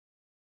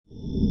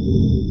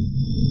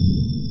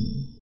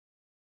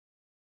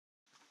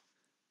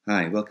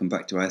Hi, welcome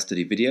back to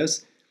iStudy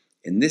videos.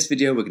 In this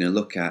video we're going to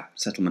look at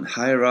settlement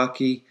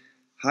hierarchy,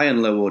 high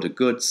and low order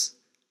goods,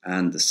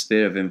 and the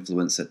sphere of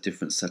influence that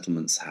different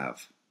settlements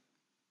have.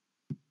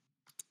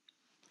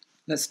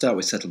 Let's start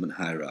with settlement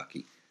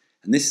hierarchy.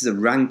 And this is a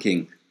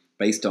ranking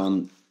based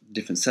on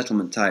different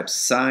settlement types,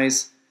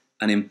 size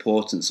and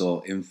importance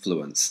or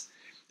influence.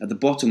 At the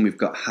bottom we've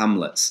got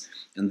hamlets,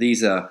 and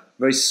these are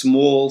very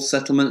small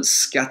settlements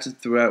scattered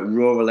throughout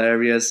rural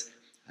areas,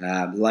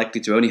 likely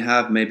to only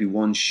have maybe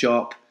one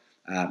shop,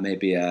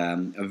 maybe a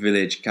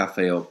village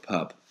cafe or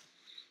pub.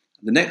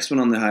 The next one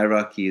on the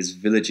hierarchy is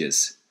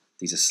villages.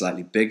 These are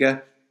slightly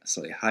bigger, a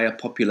slightly higher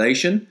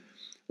population,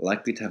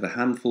 likely to have a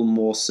handful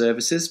more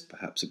services,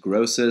 perhaps a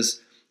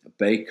grocer's, a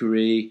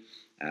bakery,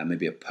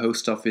 maybe a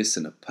post office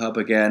and a pub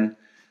again.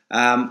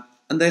 And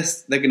they're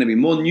going to be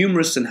more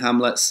numerous than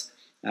hamlets,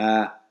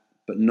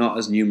 but not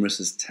as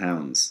numerous as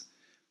towns.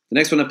 The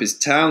next one up is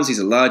towns. These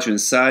are larger in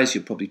size.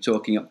 You're probably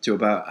talking up to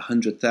about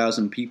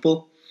 100,000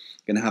 people.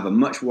 Going to have a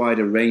much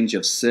wider range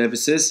of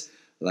services,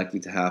 likely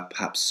to have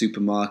perhaps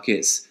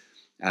supermarkets,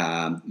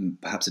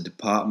 perhaps a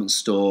department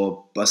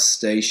store, bus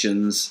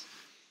stations,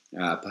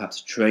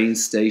 perhaps a train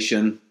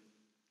station,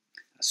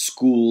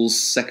 schools,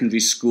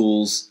 secondary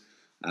schools,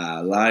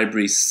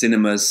 libraries,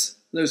 cinemas,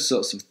 those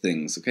sorts of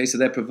things. Okay, so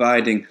they're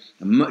providing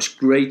a much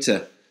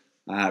greater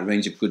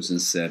range of goods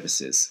and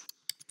services.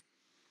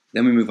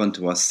 Then we move on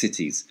to our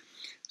cities.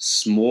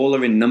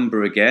 Smaller in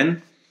number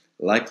again,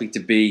 likely to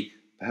be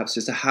perhaps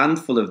just a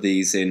handful of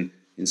these in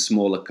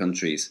smaller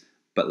countries,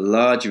 but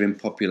larger in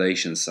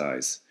population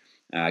size,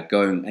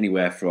 going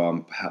anywhere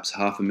from perhaps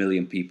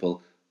 500,000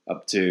 people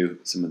up to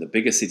some of the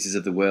bigger cities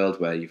of the world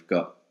where you've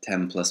got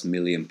 10+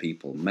 million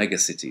people, mega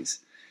cities.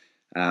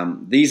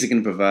 These are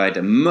going to provide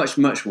a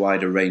much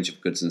wider range of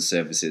goods and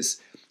services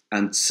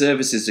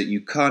that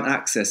you can't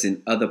access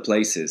in other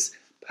places,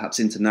 perhaps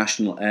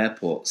international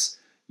airports,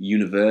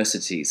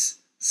 universities,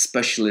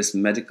 specialist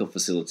medical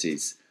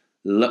facilities,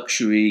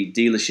 luxury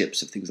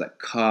dealerships of things like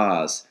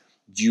cars,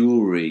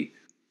 jewellery.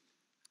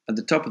 At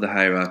the top of the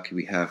hierarchy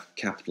we have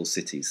capital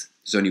cities.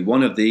 There's only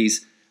one of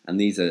these, and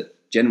these are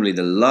generally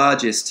the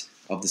largest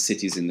of the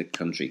cities in the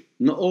country.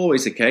 Not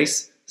always the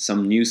case.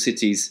 Some new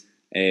cities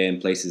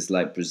in places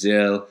like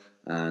Brazil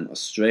and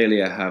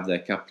Australia have their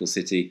capital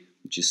city,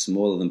 which is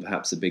smaller than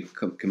perhaps the big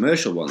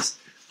commercial ones.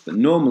 But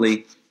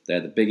normally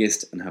they're the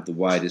biggest and have the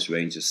widest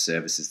range of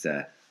services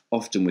there,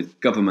 often with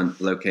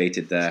government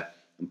located there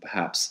and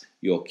perhaps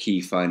your key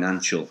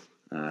financial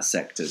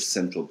sectors,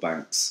 central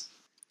banks.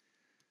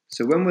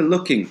 So when we're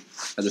looking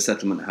at the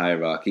settlement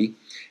hierarchy,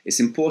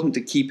 it's important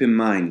to keep in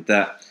mind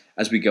that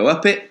as we go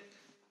up it,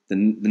 the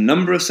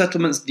number of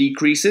settlements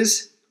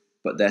decreases,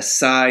 but their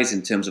size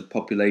in terms of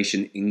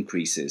population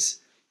increases.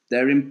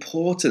 Their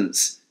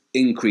importance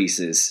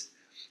increases,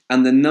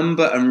 and the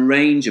number and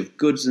range of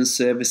goods and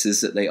services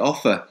that they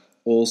offer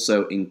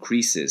also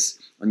increases.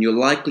 And you're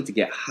likely to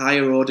get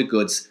higher order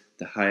goods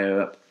the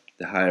higher up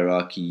the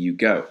hierarchy you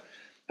go.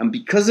 And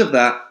because of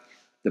that,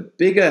 the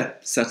bigger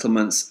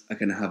settlements are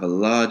going to have a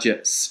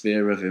larger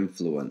sphere of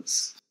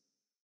influence.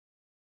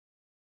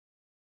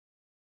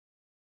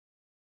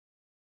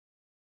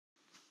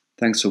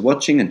 Thanks for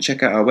watching, and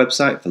check out our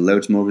website for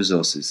loads more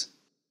resources.